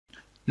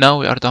Now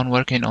we are done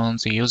working on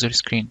the user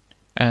screen,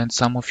 and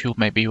some of you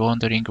may be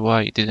wondering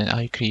why didn't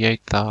I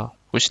create the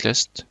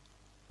wishlist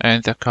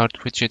and the card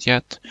widget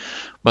yet,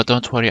 but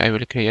don't worry, I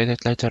will create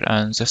it later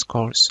in this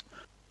course.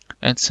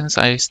 And since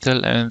I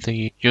still in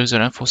the user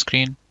info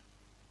screen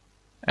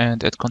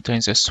and it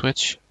contains a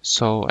switch,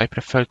 so I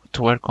prefer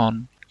to work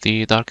on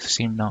the dark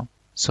theme now.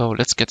 So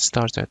let's get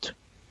started.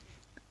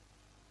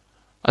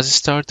 As a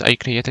start, I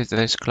created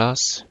this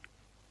class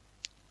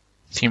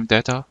theme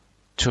data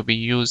to be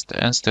used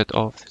instead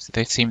of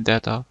the theme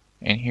data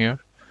in here,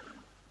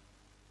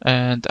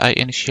 and I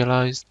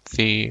initialized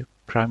the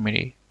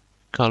primary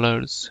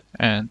colors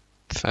and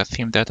the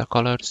theme data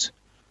colors.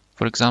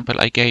 For example,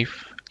 I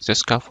gave the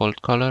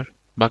scaffold color,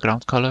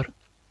 background color.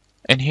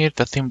 In here,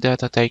 the theme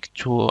data take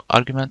two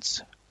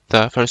arguments.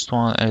 The first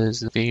one is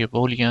the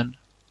boolean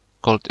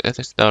called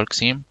this dark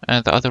theme,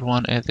 and the other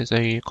one is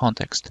a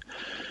context.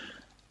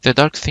 The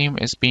dark theme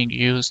is being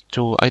used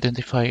to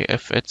identify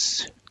if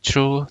it's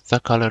true the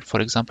color,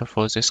 for example,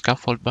 for the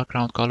scaffold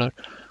background color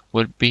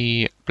will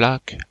be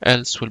black,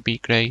 else will be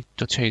gray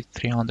to shade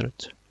 300.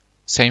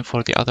 Same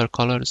for the other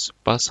colors,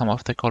 but some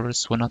of the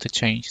colors will not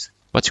change.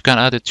 But you can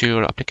add it to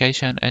your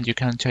application and you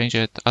can change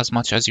it as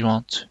much as you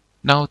want.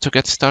 Now to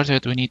get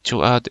started, we need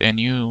to add a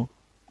new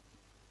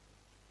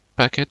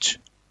package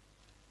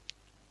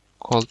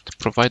called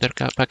provider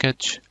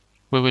package.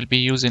 We will be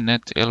using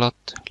it a lot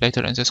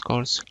later in this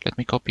course. Let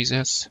me copy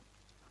this,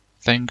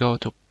 then go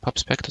to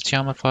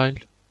pubspec.yaml file,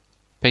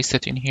 paste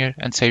it in here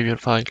and save your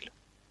file.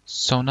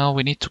 So now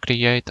we need to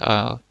create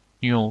a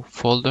new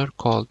folder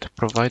called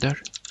provider,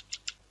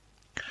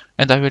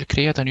 and I will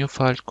create a new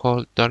file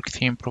called dark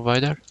theme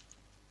provider,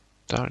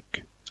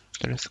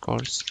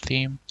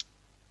 dark_theme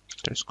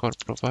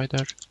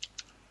 _provider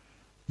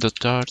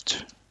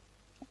 .dart.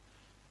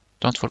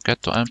 Don't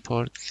forget to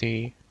import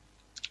the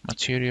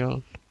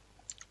material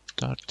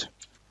dart.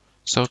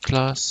 So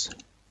class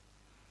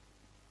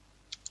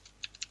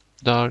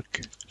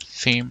dark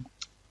theme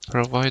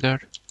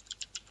provider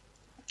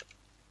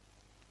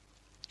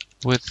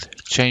with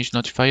change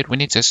notifier. We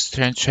need this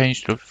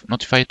change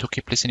notifier to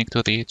keep listening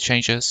to the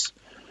changes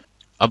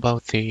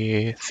about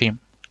the theme.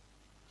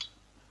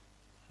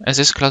 In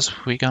this class,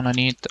 we're gonna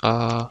need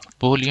a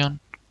boolean.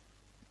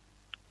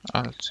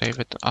 I'll save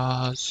it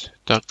as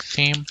dark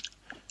theme,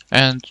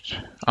 and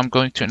I'm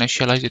going to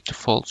initialize it to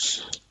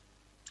false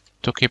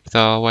to keep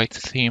the white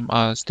theme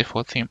as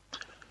default theme.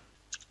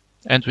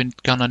 And we're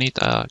gonna need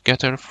a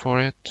getter for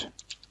it.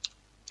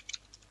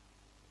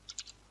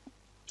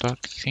 Dark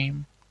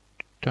theme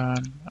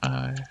turn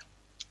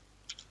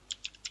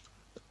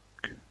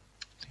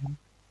theme.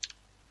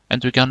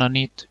 And we're gonna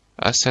need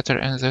a setter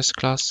in this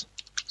class,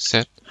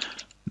 set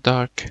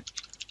dark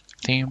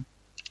theme.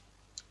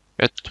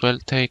 It will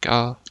take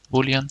a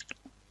boolean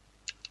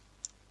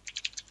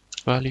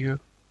value,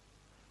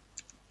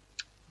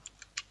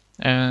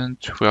 and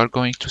we are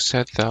going to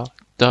set the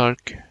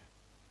dark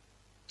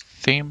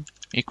theme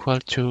equal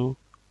to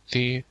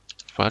the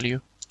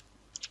value.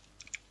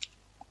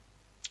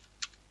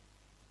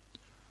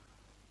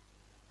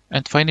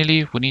 And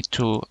finally, we need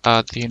to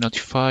add the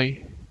notify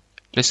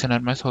listener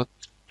method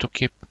to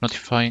keep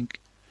notifying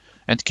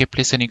and keep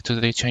listening to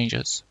the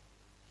changes.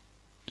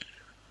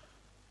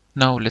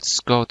 Now let's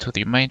go to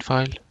the main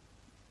file.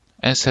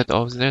 Instead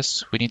of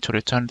this, we need to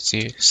return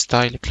the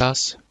style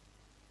class.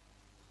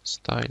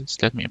 Styles,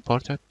 let me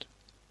import it.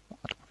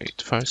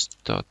 Wait,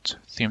 first dot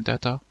theme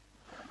data.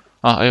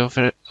 I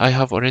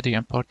have already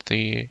imported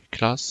the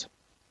class.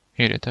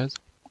 Here it is.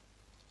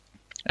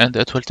 And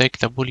it will take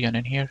the boolean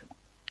in here.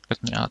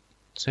 Let me add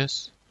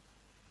this.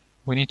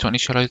 We need to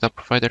initialize the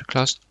provider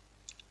class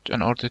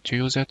in order to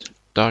use it.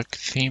 Dark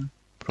theme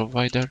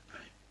provider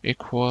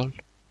equal,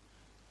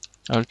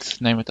 let's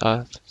name it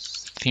as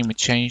theme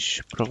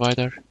change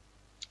provider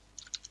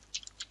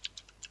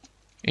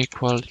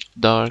equal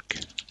dark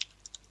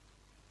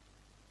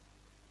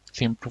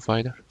theme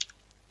provider,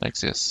 like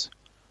this.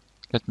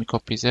 Let me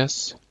copy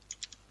this.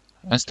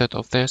 Instead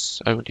of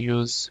this, I will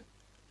use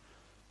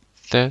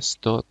this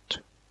dot.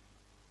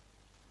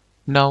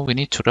 Now we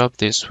need to wrap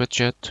this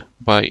widget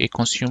by a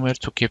consumer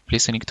to keep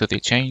listening to the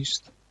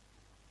changes.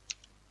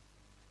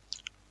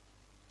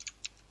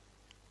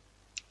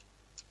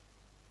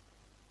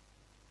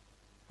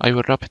 I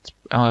will wrap it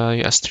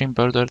a stream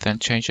builder, then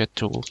change it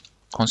to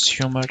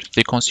consumer.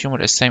 The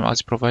consumer is same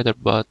as provider,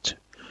 but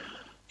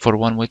for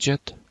one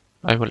widget,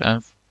 I will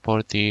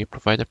import the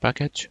provider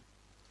package.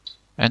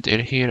 And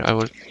in here, I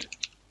will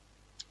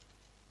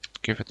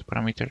give it a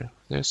parameter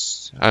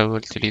this. I will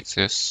delete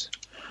this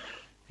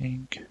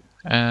thing,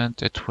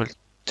 and it will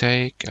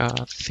take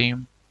a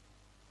theme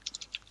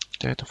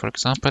data, for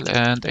example,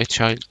 and a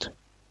child.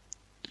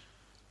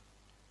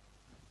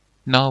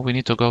 Now we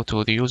need to go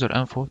to the user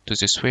info to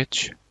the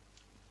switch.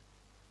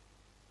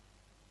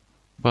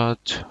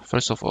 But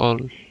first of all,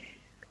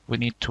 we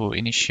need to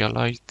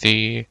initialize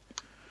the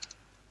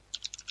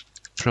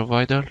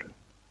provider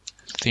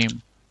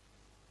theme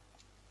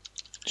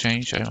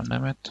change, I will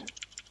name it,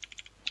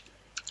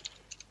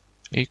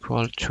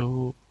 equal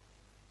to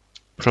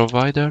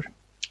provider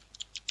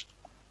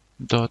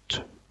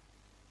dot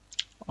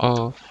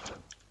of,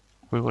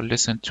 we will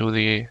listen to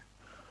the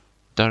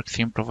dark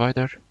theme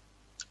provider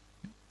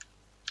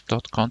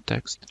dot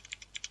context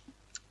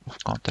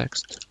of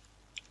context.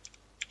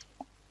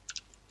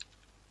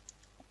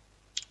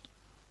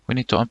 We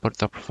need to import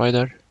the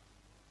provider,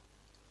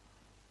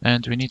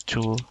 and we need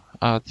to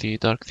add the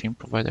dark theme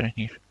provider in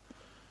here.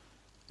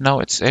 Now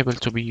it's able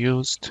to be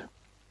used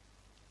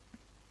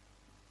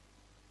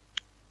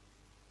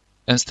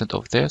instead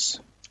of this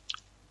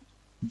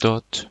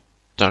dot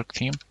dark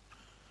theme.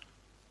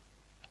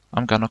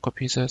 I'm gonna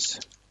copy this.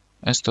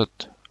 Instead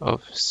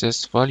of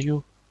this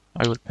value,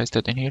 I will paste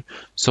it in here.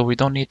 So we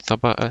don't need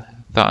the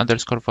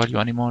underscore value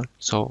anymore.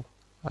 So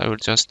I will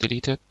just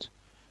delete it.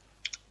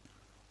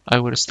 I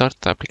will start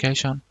the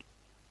application.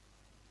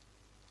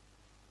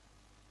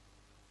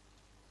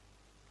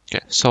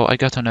 Okay, so I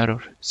got an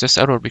error. This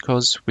error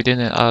because we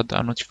didn't add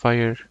a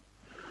notifier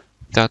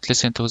that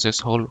listen to this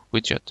whole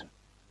widget.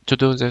 To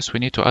do this, we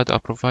need to add a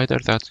provider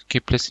that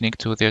keep listening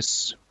to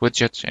this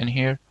widget in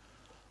here.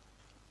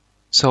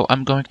 So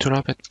I'm going to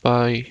wrap it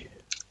by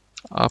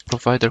a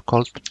provider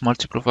called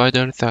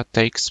multi-provider that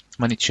takes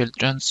many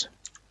children's.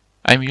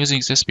 I'm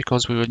using this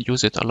because we will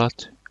use it a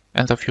lot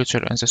in the future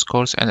in this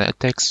course, and it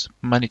takes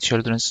many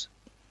children's,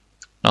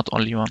 not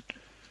only one.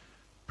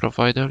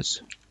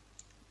 Providers,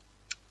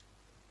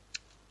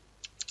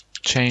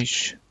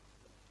 change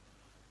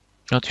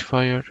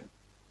notifier.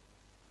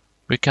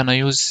 We can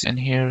use in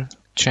here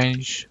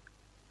change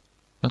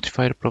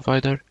notifier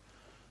provider.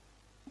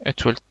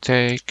 It will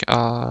take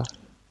a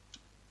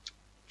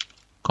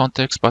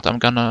context, but I'm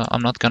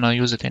not gonna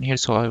use it in here,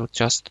 so I will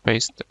just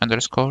paste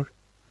underscore,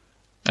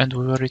 and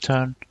we will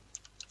return.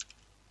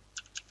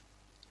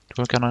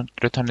 We're gonna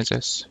return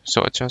this.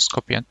 So I just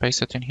copy and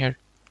paste it in here.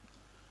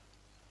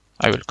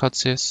 I will cut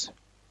this,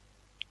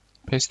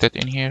 paste it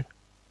in here,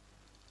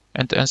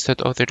 and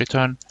instead of the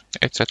return,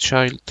 it's a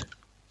child.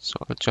 So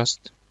I'll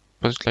just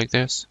put it like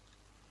this.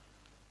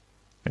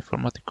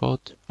 Reformat the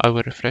code. I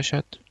will refresh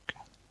it.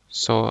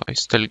 So I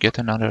still get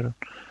an error.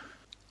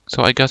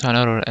 So I got an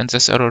error, and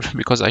this error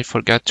because I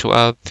forgot to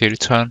add the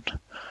return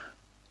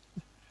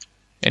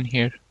in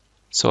here.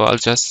 So I'll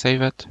just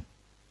save it.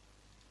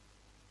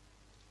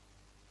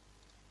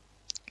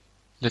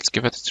 Let's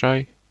give it a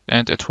try,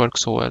 and it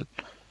works so well.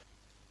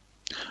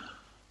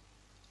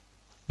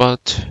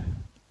 But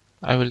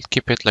I will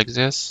keep it like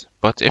this.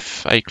 But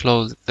if I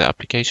close the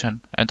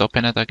application and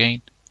open it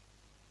again,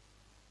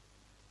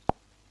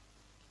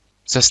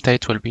 the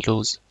state will be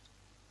loose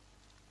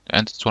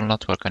and it will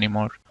not work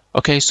anymore.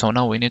 Okay, so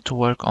now we need to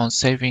work on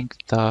saving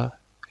the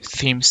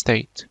theme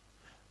state.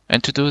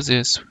 And to do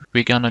this,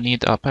 we're gonna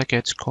need a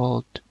package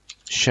called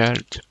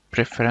shared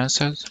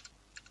preferences.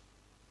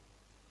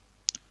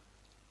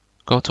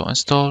 Go to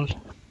install,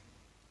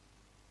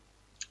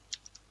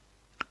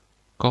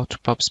 go to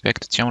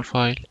pubspec.yaml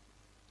file,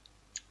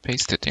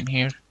 paste it in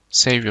here,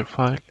 save your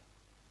file.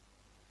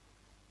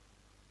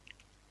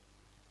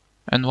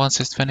 And once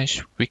it's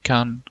finished, we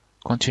can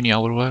continue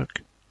our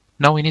work.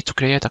 Now we need to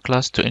create a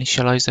class to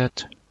initialize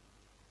it.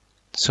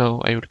 So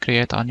I will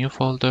create a new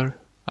folder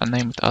and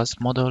name it as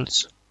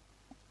models,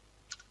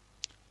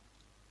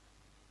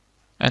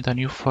 and a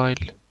new file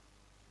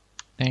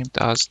named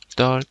as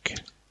dark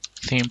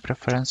theme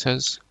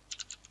preferences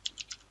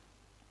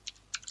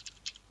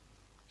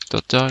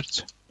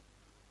 .dart.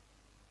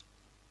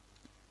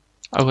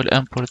 I will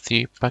import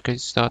the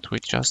package that we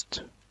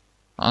just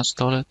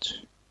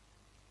installed,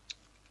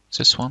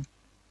 this one.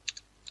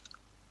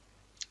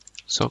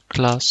 So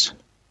class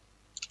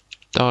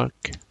dark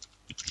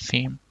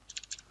theme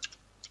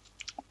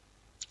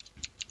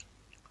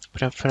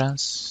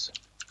preferences.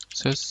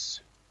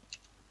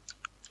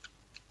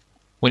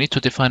 We need to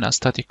define a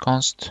static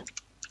const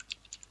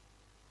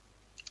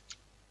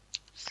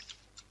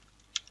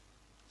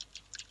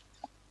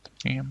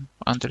theme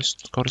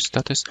underscore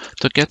status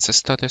to get the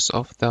status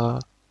of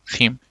the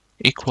theme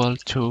equal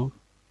to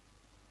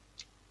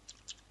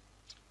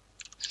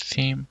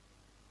theme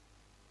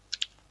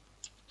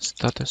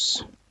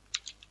status.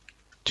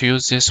 To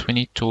use this, we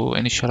need to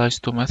initialize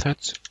two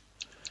methods.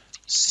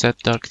 Set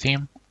dark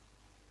theme.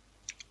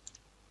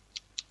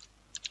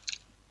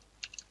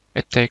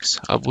 It takes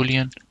a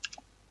boolean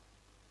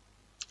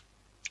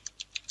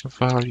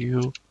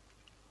value,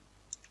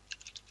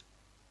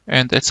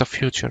 and it's a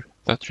future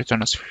that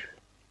returns,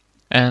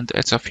 and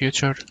it's a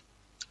future.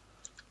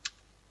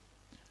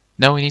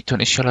 Now we need to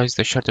initialize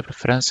the shared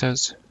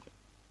preferences.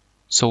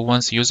 So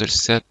once user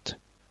set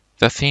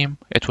the theme,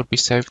 it will be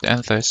saved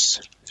in this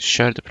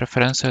shared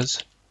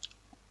preferences.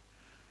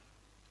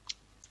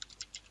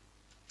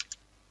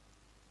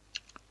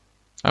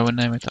 I will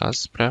name it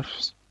as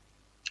prefs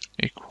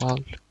equal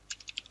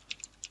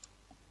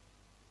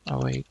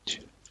await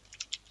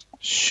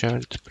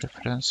shared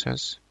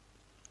preferences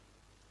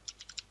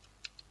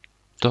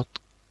dot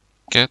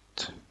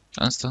get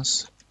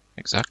instance.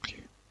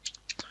 Exactly.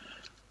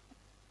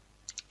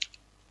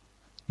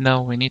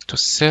 Now we need to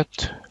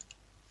set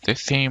the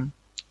theme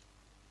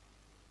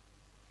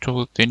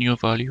to the new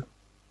value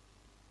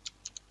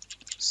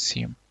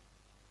theme.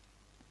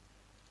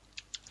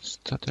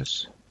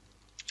 status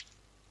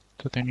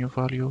to the new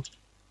value.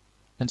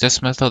 And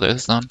this method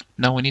is done.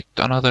 Now we need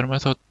another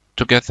method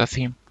to get the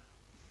theme.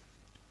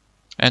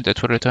 And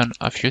it will return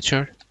a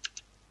future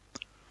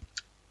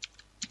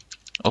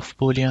of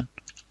boolean.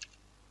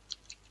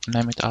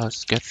 Name it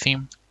as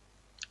getTheme.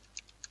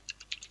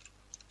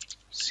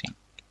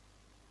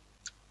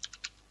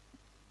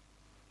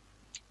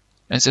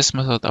 In this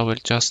method, I will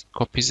just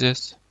copy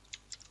this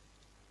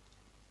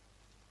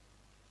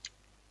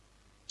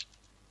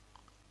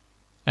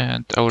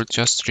and I will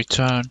just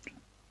return.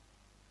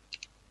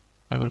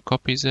 I will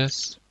copy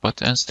this,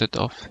 but instead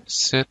of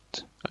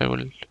set, I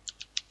will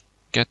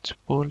get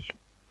bool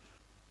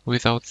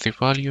without the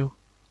value.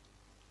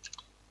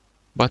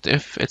 But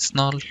if it's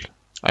null,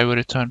 I will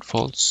return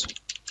false.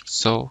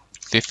 So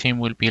the theme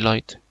will be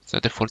light, the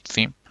default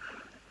theme.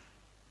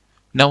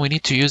 Now we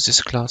need to use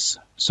this class.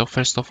 So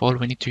first of all,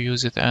 we need to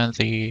use it in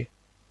the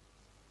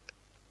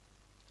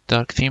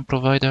dark theme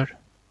provider.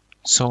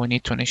 So we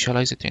need to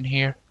initialize it in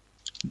here.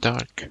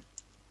 Dark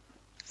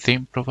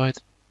theme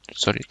preferences.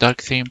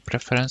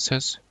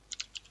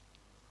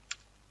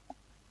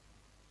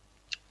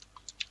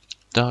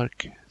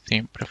 Dark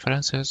theme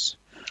preferences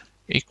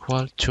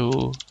equal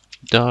to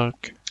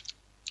dark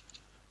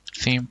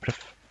theme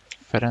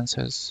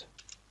preferences.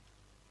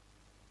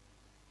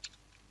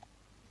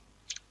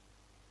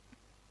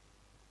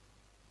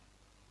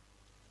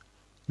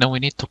 Now we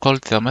need to call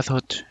the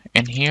method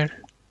in here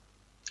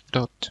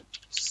dot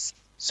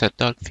set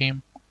dark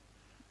theme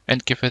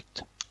and give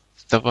it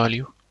the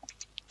value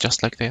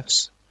just like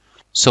this.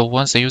 So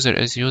once the user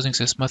is using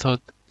this method,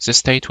 the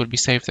state will be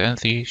saved in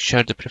the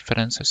shared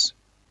preferences.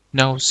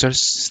 Now there's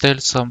still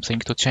something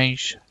to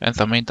change in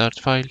the main Dart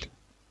file.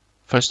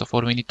 First of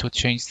all, we need to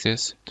change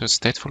this to a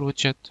stateful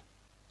widget.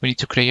 We need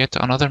to create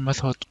another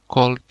method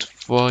called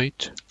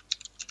void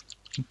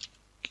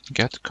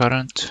get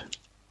current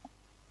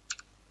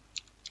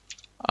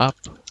app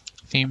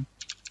theme,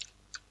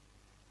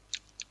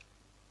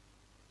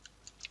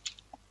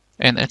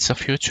 and it's a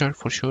future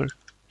for sure,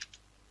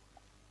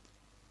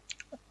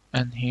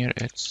 and here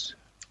it's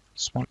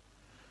small.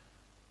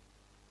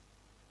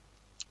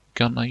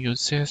 Gonna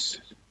use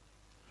this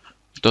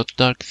dot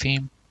dark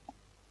theme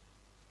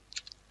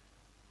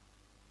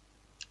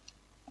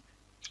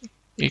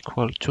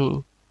equal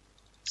to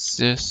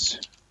this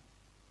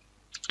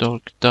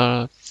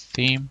dark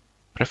theme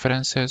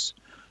preferences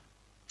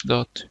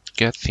dot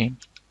get theme.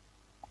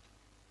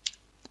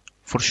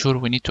 For sure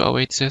we need to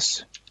await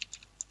this.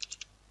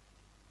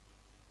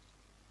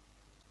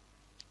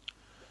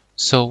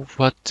 So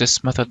what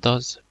this method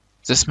does,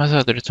 this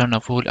method returns a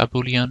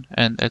boolean,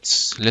 and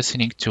it's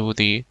listening to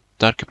the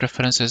dark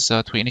preferences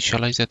that we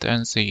initialized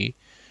in the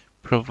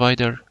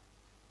provider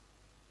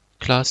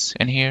class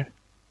in here,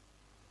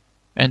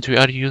 and we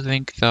are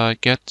using the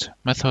get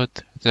method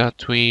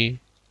that we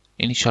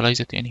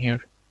initialized in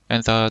here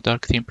and the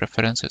dark theme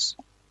preferences.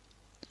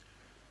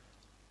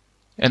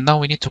 And now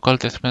we need to call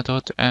this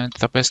method, and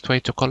the best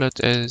way to call it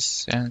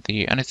is in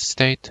the init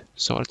state.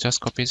 So I'll just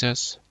copy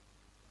this,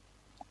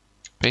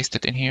 paste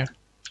it in here.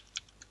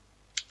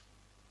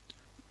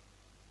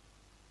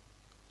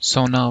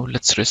 So now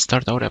let's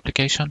restart our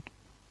application.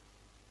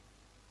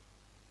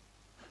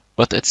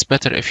 But it's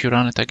better if you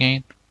run it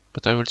again,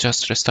 but I will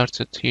just restart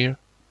it here.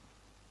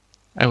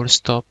 I will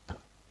stop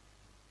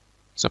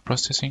the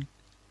processing.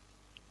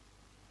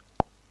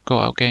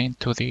 Go again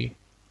to the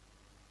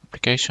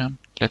application.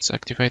 Let's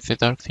activate the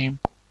dark theme.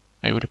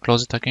 I will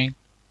close it again.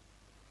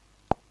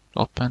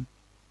 Open.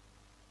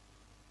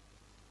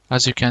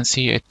 As you can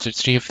see, it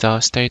retrieved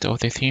the state of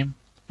the theme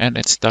and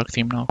it's dark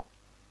theme now.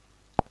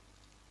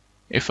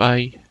 If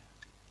I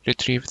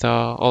retrieve the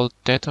old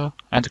data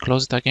and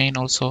close it again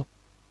also,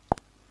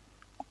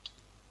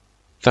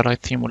 the right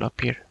theme will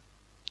appear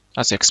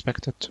as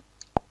expected.